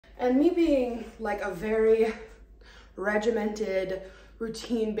And me being like a very regimented,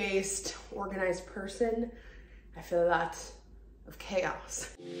 routine-based, organized person, I feel a lot of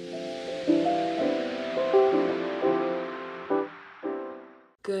chaos.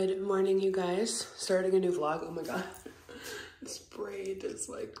 Good morning, you guys. Starting a new vlog. Oh my god. This braid is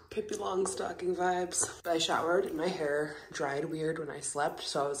like Pippi Longstocking vibes. I showered and my hair dried weird when I slept,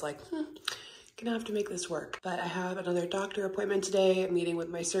 so I was like, gonna have to make this work. But I have another doctor appointment today, a meeting with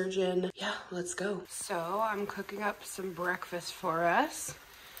my surgeon. Yeah, let's go. So I'm cooking up some breakfast for us,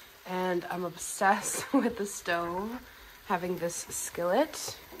 and I'm obsessed with the stove, having this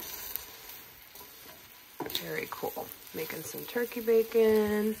skillet. Very cool. Making some turkey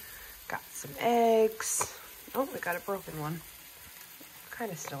bacon, got some eggs. Oh, I got a broken one.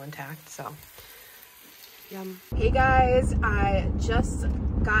 Kind of still intact, so yum. Hey guys, I just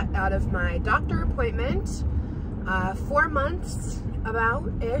got out of my doctor appointment, 4 months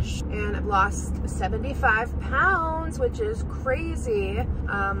about-ish, and I've lost 75 pounds, which is crazy.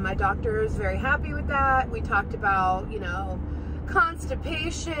 My doctor is very happy with that. We talked about, you know,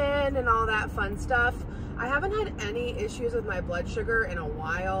 constipation and all that fun stuff. I haven't had any issues with my blood sugar in a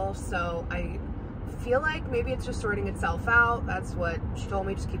while, so I feel like maybe it's just sorting itself out. That's what she told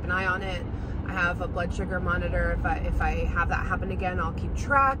me, just keep an eye on it. I have a blood sugar monitor. If I have that happen again, I'll keep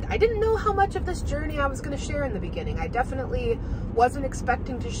track. I didn't know how much of this journey I was going to share in the beginning. I definitely wasn't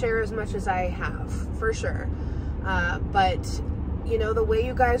expecting to share as much as I have, for sure. But you know, the way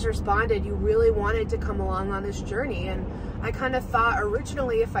you guys responded, you really wanted to come along on this journey, and I kind of thought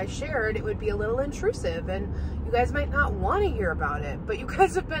originally if I shared, it would be a little intrusive and you guys might not want to hear about it, but you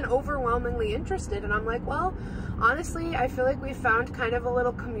guys have been overwhelmingly interested, and I'm like, well, honestly, I feel like we found kind of a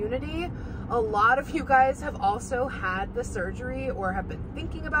little community. A lot of you guys have also had the surgery or have been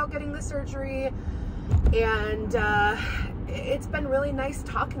thinking about getting the surgery, and it's been really nice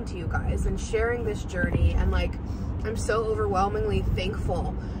talking to you guys and sharing this journey, and like, I'm so overwhelmingly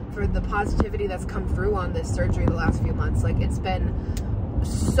thankful for the positivity that's come through on this surgery the last few months. Like, it's been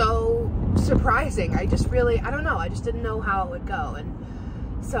so surprising. I don't know, I just didn't know how it would go.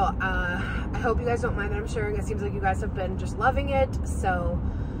 And so I hope you guys don't mind that I'm sharing. It seems like you guys have been just loving it, so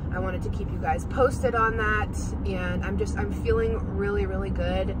I wanted to keep you guys posted on that. And I'm feeling really, really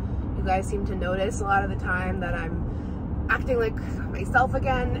good. You guys seem to notice a lot of the time that I'm acting like myself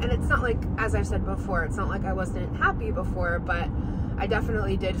again, and it's not like, as I've said before, it's not like I wasn't happy before, but I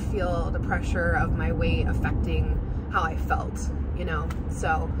definitely did feel the pressure of my weight affecting how I felt, you know.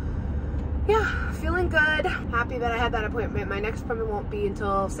 So yeah, feeling good, happy that I had that appointment. My next appointment won't be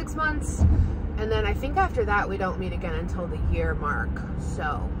until 6 months, and then I think after that we don't meet again until the year mark.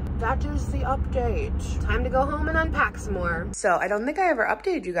 So that is the update. Time to go home and unpack some more. So I don't think I ever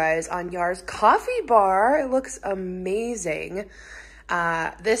updated you guys on Yar's coffee bar. It looks amazing.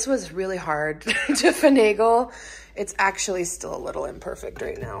 This was really hard to finagle. It's actually still a little imperfect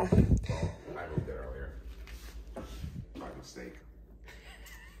right now. Well, I moved it earlier by mistake.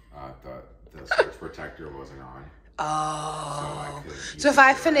 The surge protector wasn't on. Oh. So if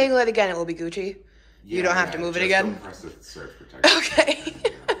I finagle it again, it will be Gucci? Yeah, you don't have to move it again? Don't press the surge protector. Okay.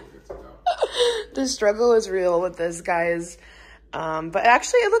 The struggle is real with this, guys. But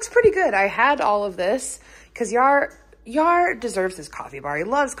actually, it looks pretty good. I had all of this because Yar deserves his coffee bar. He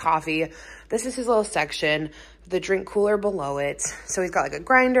loves coffee. This is his little section, the drink cooler below it. So he's got like a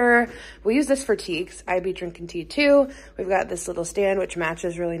grinder. We use this for tea because I'd be drinking tea too. We've got this little stand which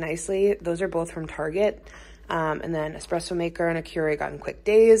matches really nicely. Those are both from Target. And then espresso maker and a Keurig on quick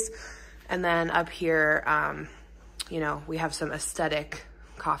days. And then up here, you know, we have some aesthetic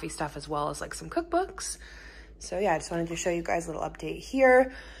coffee stuff as well as like some cookbooks. So yeah, I just wanted to show you guys a little update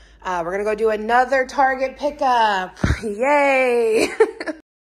here. We're gonna go do another Target pickup. Yay!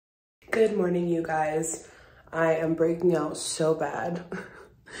 Good morning, you guys. I am breaking out so bad.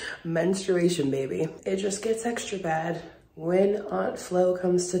 Menstruation, baby. It just gets extra bad when Aunt Flo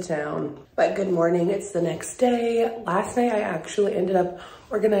comes to town. But good morning, it's the next day. Last night, I actually ended up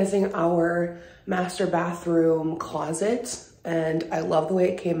organizing our master bathroom closet, and I love the way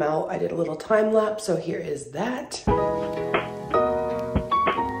it came out. I did a little time lapse, so here is that.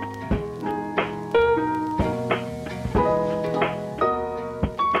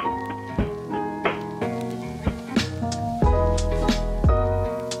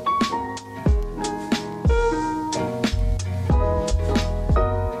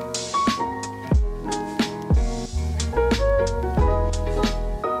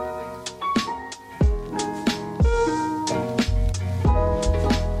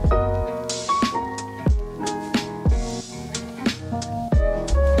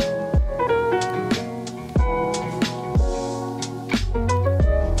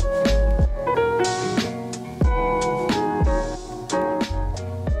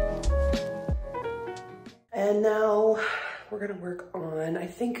 work on, I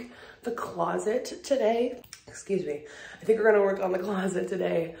think, the closet today. Excuse me. I think we're gonna work on the closet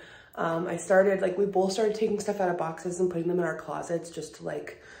today. I started, like, we both started taking stuff out of boxes and putting them in our closets just to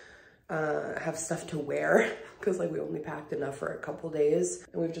like have stuff to wear, because like we only packed enough for a couple days,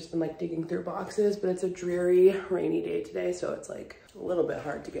 and we've just been like digging through boxes. But it's a dreary, rainy day today, so it's like a little bit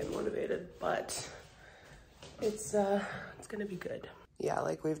hard to get motivated, but it's gonna be good. Yeah,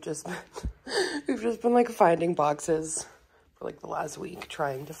 like we've just been like finding boxes for like the last week,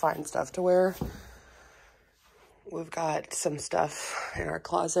 trying to find stuff to wear. We've got some stuff in our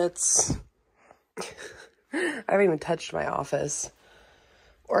closets. I haven't even touched my office.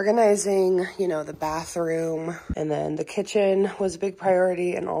 Organizing, you know, the bathroom, and then the kitchen was a big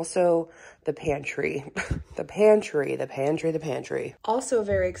priority, and also the pantry. the pantry. Also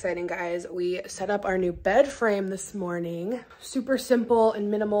very exciting, guys. We set up our new bed frame this morning. Super simple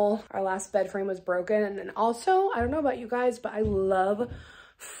and minimal. Our last bed frame was broken, and then also, I don't know about you guys, but I love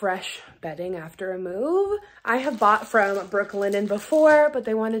fresh bedding after a move. I have bought from Brooklinen before, but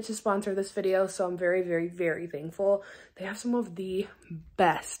they wanted to sponsor this video, so I'm very, very, very thankful. They have some of the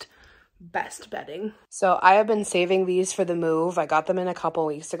best bedding. So I have been saving these for the move. I got them in a couple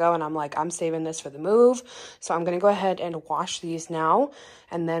weeks ago, and I'm like, I'm saving this for the move. So I'm gonna go ahead and wash these now,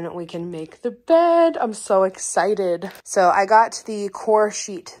 and then we can make the bed. I'm so excited. So I got the core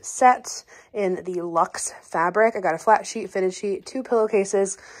sheet set in the Luxe fabric. I got a flat sheet, fitted sheet, 2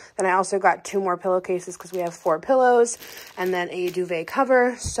 pillowcases. Then I also got 2 more pillowcases because we have 4 pillows, and then a duvet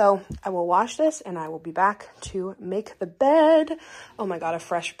cover. So I will wash this, and I will be back to make the bed. Oh my God, a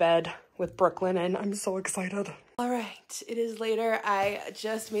fresh bed with Brooklinen. I'm so excited. All right, it is later. I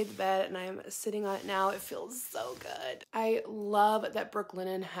just made the bed and I'm sitting on it now. It feels so good. I love that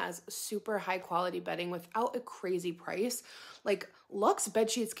Brooklinen has super high quality bedding without a crazy price. Like, Luxe bed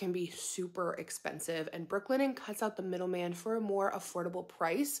sheets can be super expensive, and Brooklinen cuts out the middleman for a more affordable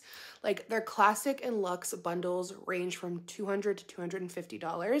price. Like, their classic and Luxe bundles range from $200 to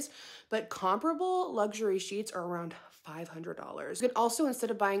 $250, but comparable luxury sheets are around $500. You can also, instead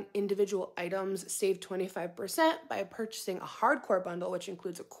of buying individual items, save 25% by purchasing a hardcore bundle, which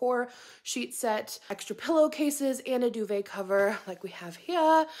includes a core sheet set, extra pillowcases, and a duvet cover like we have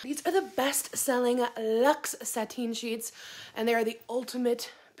here. These are the best-selling Luxe sateen sheets, and they are the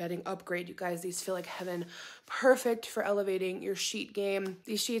ultimate bedding upgrade, you guys. These feel like heaven. Perfect for elevating your sheet game.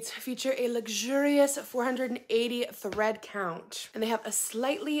 These sheets feature a luxurious 480 thread count, and they have a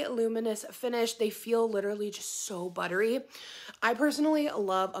slightly luminous finish. They feel literally just so buttery. I personally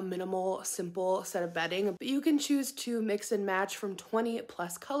love a minimal, simple set of bedding, but you can choose to mix and match from 20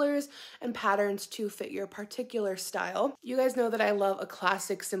 plus colors and patterns to fit your particular style. You guys know that I love a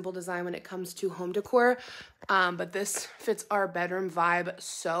classic, simple design when it comes to home decor, but this fits our bedroom vibe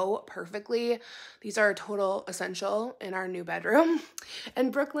so perfectly. These are a total essential in our new bedroom,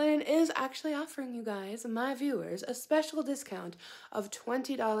 and Brooklinen is actually offering you guys, my viewers, a special discount of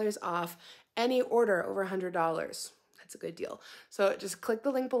 $20 off any order over $100. That's a good deal. So just click the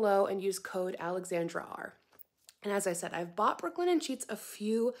link below and use code Alexandra. And as I said, I've bought Brooklinen sheets a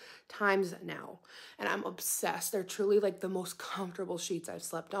few times now, and I'm obsessed. They're truly like the most comfortable sheets I've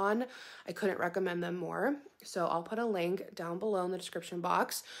slept on. I couldn't recommend them more. So I'll put a link down below in the description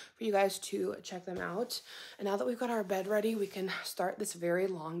box for you guys to check them out. And now that we've got our bed ready, we can start this very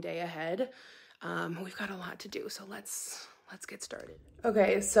long day ahead. We've got a lot to do, so let's get started.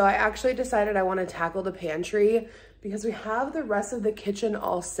 Okay, so I actually decided I want to tackle the pantry because we have the rest of the kitchen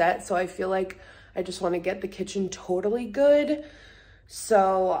all set. So I feel like I just want to get the kitchen totally good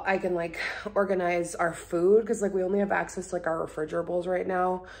so I can like organize our food, because like we only have access to like our refrigerables right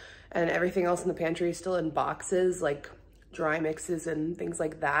now, and everything else in the pantry is still in boxes, like dry mixes and things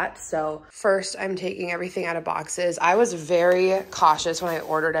like that. So first I'm taking everything out of boxes. I was very cautious when I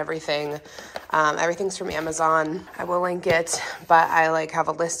ordered everything. Everything's from Amazon. I will link it, but I like have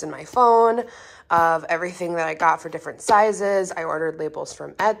a list in my phone of everything that I got for different sizes. I ordered labels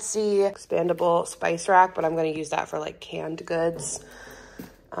from Etsy, expandable spice rack, but I'm gonna use that for like canned goods.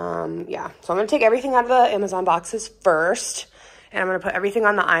 Yeah, so I'm gonna take everything out of the Amazon boxes first, and I'm gonna put everything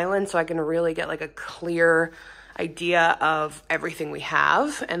on the island so I can really get like a clear idea of everything we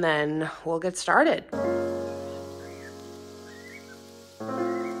have, and then we'll get started.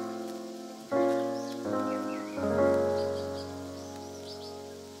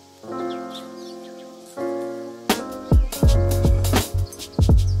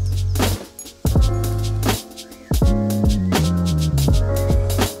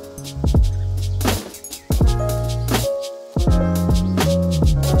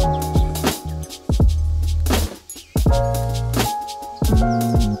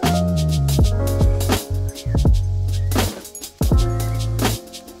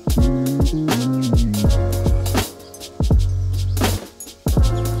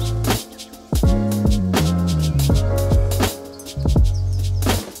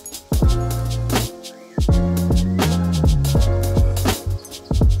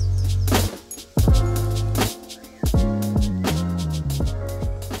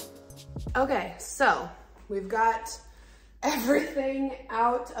 Okay, so we've got everything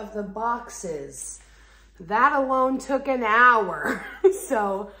out of the boxes. That alone took an hour.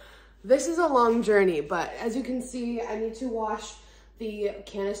 So this is a long journey, but as you can see, I need to wash the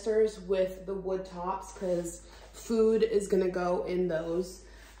canisters with the wood tops because food is gonna go in those.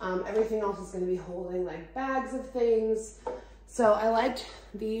 Everything else is gonna be holding like bags of things. So I liked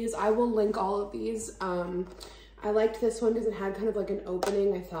these. I will link all of these. I liked this one because it had kind of like an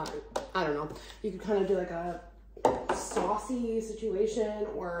opening. I thought, I don't know, you could kind of do like a saucy situation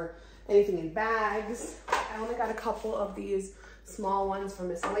or anything in bags. I only got a couple of these small ones for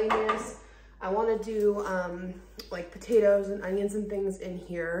miscellaneous. I want to do like potatoes and onions and things in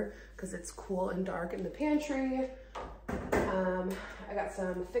here because it's cool and dark in the pantry. I got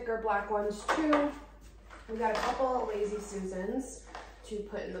some thicker black ones too. We got a couple of Lazy Susans to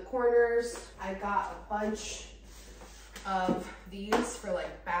put in the corners. I got a bunch of these for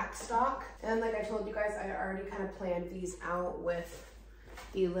like backstock. And like I told you guys, I already kind of planned these out with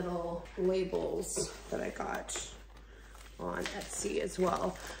the little labels that I got on Etsy as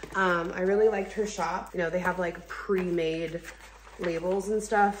well. I really liked her shop. You know, they have like pre-made labels and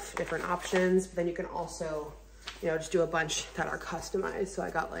stuff, different options, but then you can also, you know, just do a bunch that are customized. So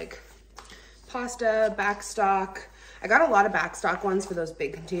I got like pasta, backstock. I got a lot of backstock ones for those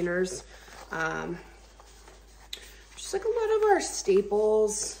big containers. Just like a lot of our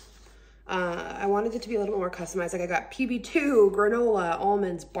staples. I wanted it to be a little bit more customized. Like I got PB2, granola,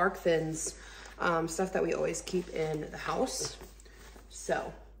 almonds, bark thins, stuff that we always keep in the house.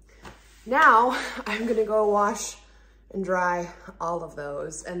 So now I'm gonna go wash and dry all of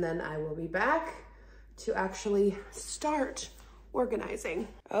those, and then I will be back to actually start organizing.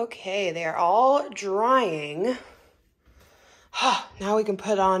 Okay, they are all drying. Now we can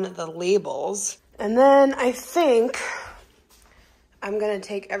put on the labels. And then I think I'm gonna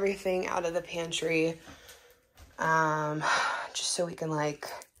take everything out of the pantry, just so we can like,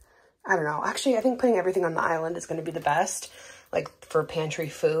 I don't know. Actually, I think putting everything on the island is gonna be the best, like for pantry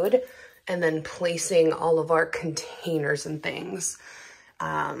food, and then placing all of our containers and things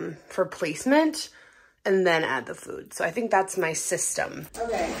for placement, and then add the food. So I think that's my system.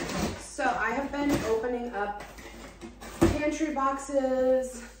 Okay, so I have been opening up pantry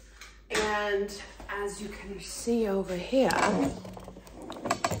boxes, and as you can see over here,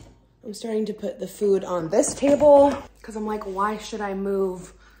 I'm starting to put the food on this table because I'm like, why should I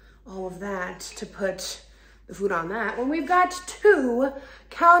move all of that to put the food on that when we've got two,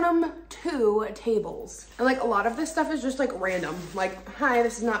 count them, two tables. And like a lot of this stuff is just like random. Like, hi,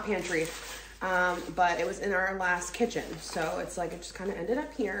 this is not pantry. But it was in our last kitchen. So it's like, it just kind of ended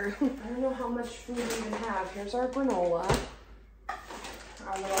up here. I don't know how much food we even have. Here's our granola.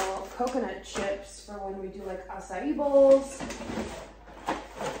 Our little coconut chips for when we do like acai bowls.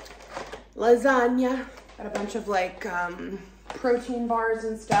 Lasagna. Got a bunch of like protein bars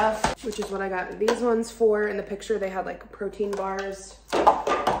and stuff, which is what I got these ones for. In the picture, they had like protein bars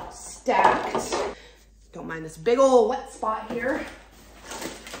stacked. Don't mind this big old wet spot here.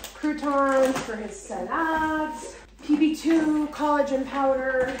 Croutons for his salads. PB2 collagen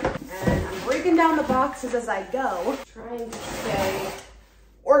powder. And I'm breaking down the boxes as I go, trying to stay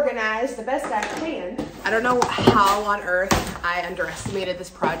organized the best I can. I don't know how on earth I underestimated this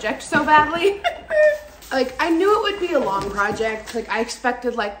project so badly. Like, I knew it would be a long project. Like, I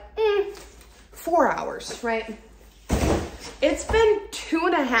expected like 4 hours, right? It's been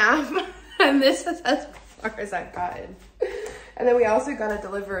 2.5, and this is as far as I've gotten. And then we also got a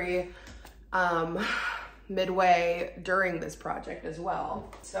delivery midway during this project as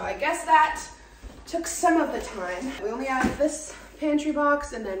well. So I guess that took some of the time. We only have this pantry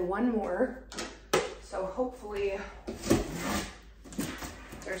box and then one more. So hopefully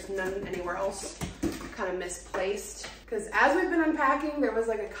there's none anywhere else kind of misplaced. Because as we've been unpacking, there was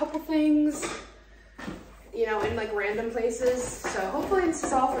like a couple things, you know, in like random places. So hopefully this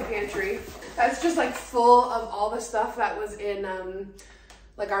is all for pantry. That's just like full of all the stuff that was in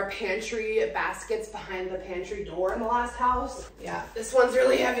like our pantry baskets behind the pantry door in the last house. Yeah, this one's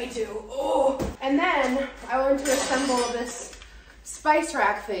really heavy too. Oh, and then I wanted to assemble this spice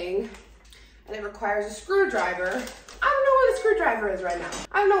rack thing, and it requires a screwdriver. I don't know where the screwdriver is right now.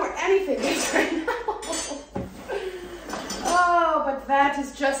 I don't know where anything is right now. Oh, but that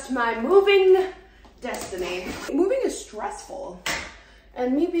is just my moving destiny. Moving is stressful.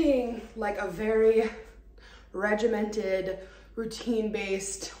 And me being like a very regimented,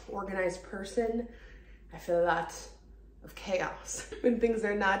 routine-based, organized person, I feel a lot of chaos when things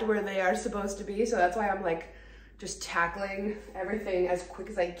are not where they are supposed to be. So that's why I'm like just tackling everything as quick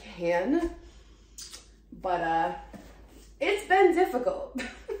as I can. But it's been difficult.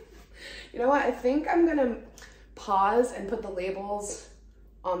 You know what? I think I'm gonna pause and put the labels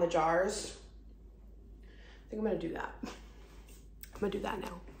on the jars. I think I'm gonna do that. I'm gonna do that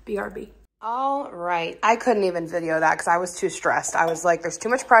now. BRB. All right, I couldn't even video that because I was too stressed. I was like, there's too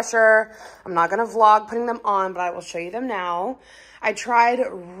much pressure. I'm not gonna vlog putting them on, but I will show you them now. I tried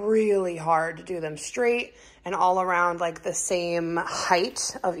really hard to do them straight and all around like the same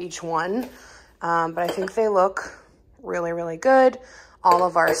height of each one. But I think they look really, really good. All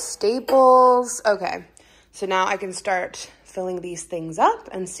of our staples. Okay, so now I can start filling these things up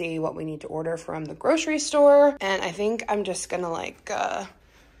and see what we need to order from the grocery store. And I think I'm just gonna like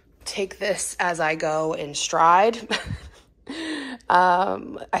take this as I go in stride.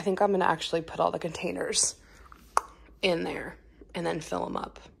 I think I'm gonna actually put all the containers in there and then fill them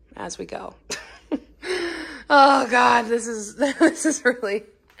up as we go. Oh God, this is really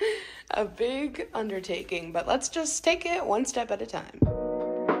a big undertaking, but let's just take it one step at a time.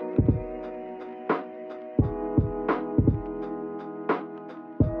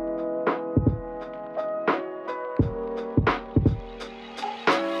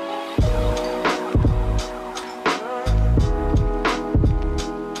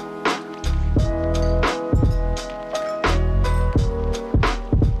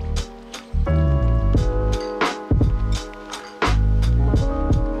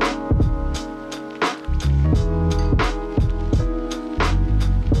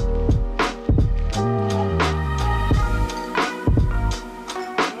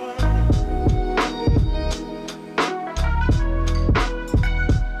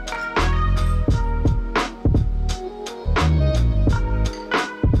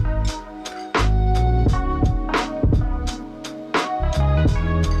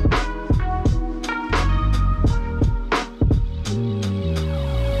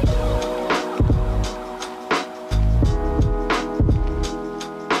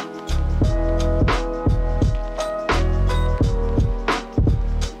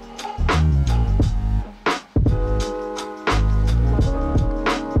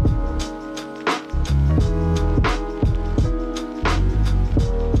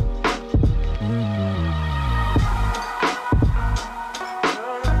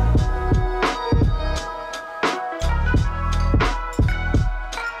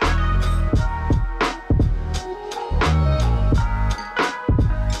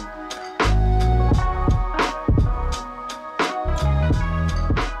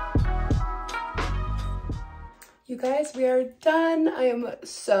 You guys, we are done. I am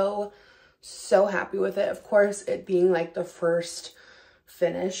so happy with it. Of course, it being like the first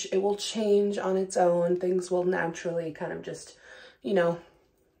finish, it will change on its own. Things will naturally kind of just, you know,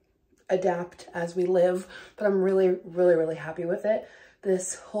 adapt as we live, but I'm really happy with it.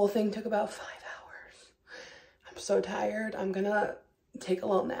 This whole thing took about 5 hours. I'm so tired. I'm gonna take a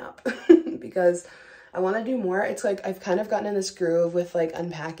little nap because I want to do more. It's like I've kind of gotten in this groove with like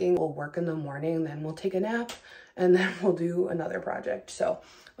unpacking. We'll work in the morning, then we'll take a nap, and then we'll do another project. So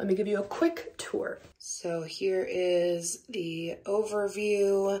let me give you a quick tour. So here is the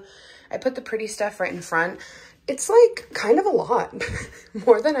overview. I put the pretty stuff right in front. It's like kind of a lot,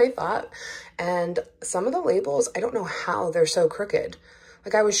 more than I thought. And some of the labels, I don't know how they're so crooked.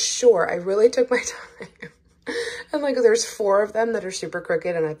 Like I was sure, I really took my time. And like there's 4 of them that are super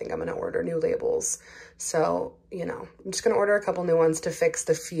crooked, and I think I'm gonna order new labels. So, you know, I'm just gonna order a couple new ones to fix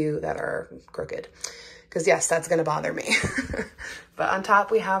the few that are crooked. Because yes, that's gonna bother me. But on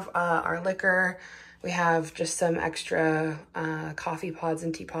top we have our liquor. We have just some extra coffee pods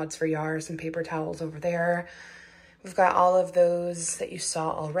and teapots for Yars and paper towels over there. We've got all of those that you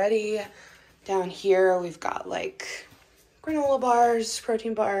saw already. Down here, we've got like granola bars,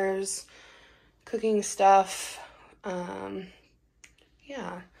 protein bars, cooking stuff.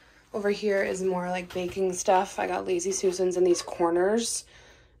 Yeah. Over here is more like baking stuff. I got Lazy Susans in these corners.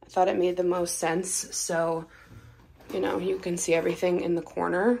 I thought it made the most sense. So, you know, you can see everything in the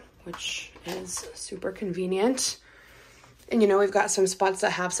corner, which is super convenient. And, you know, we've got some spots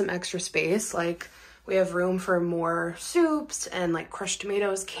that have some extra space. Like we have room for more soups and like crushed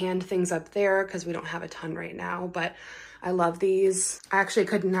tomatoes, canned things up there because we don't have a ton right now. But I love these. I actually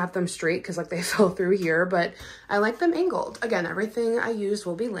couldn't have them straight because like they fell through here, but I like them angled. Again, everything I used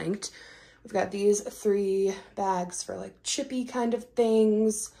will be linked. We've got these 3 bags for like chippy kind of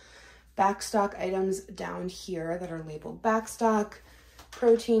things. Backstock items down here that are labeled backstock.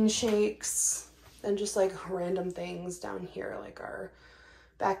 Protein shakes. And just like random things down here like our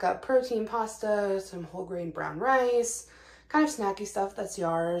backup protein pasta, some whole grain brown rice, kind of snacky stuff that's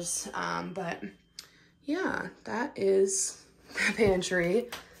Yars. But yeah, that is the pantry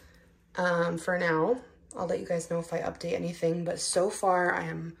for now. I'll let you guys know if I update anything, but so far I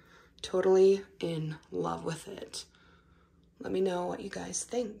am Totally in love with it. Let me know what you guys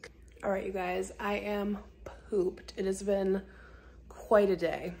think. All right, you guys, I am pooped. It has been quite a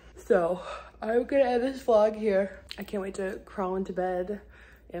day. So I'm gonna end this vlog here. I can't wait to crawl into bed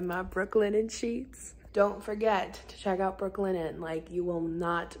in my Brooklinen sheets. Don't forget to check out Brooklinen. Like, you will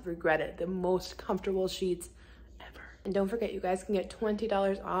not regret it. The most comfortable sheets ever. And don't forget, you guys can get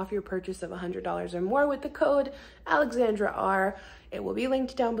 $20 off your purchase of $100 or more with the code AlexandraR. It will be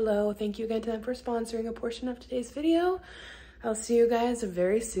linked down below. Thank you again to them for sponsoring a portion of today's video. I'll see you guys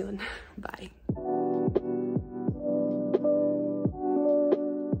very soon. Bye.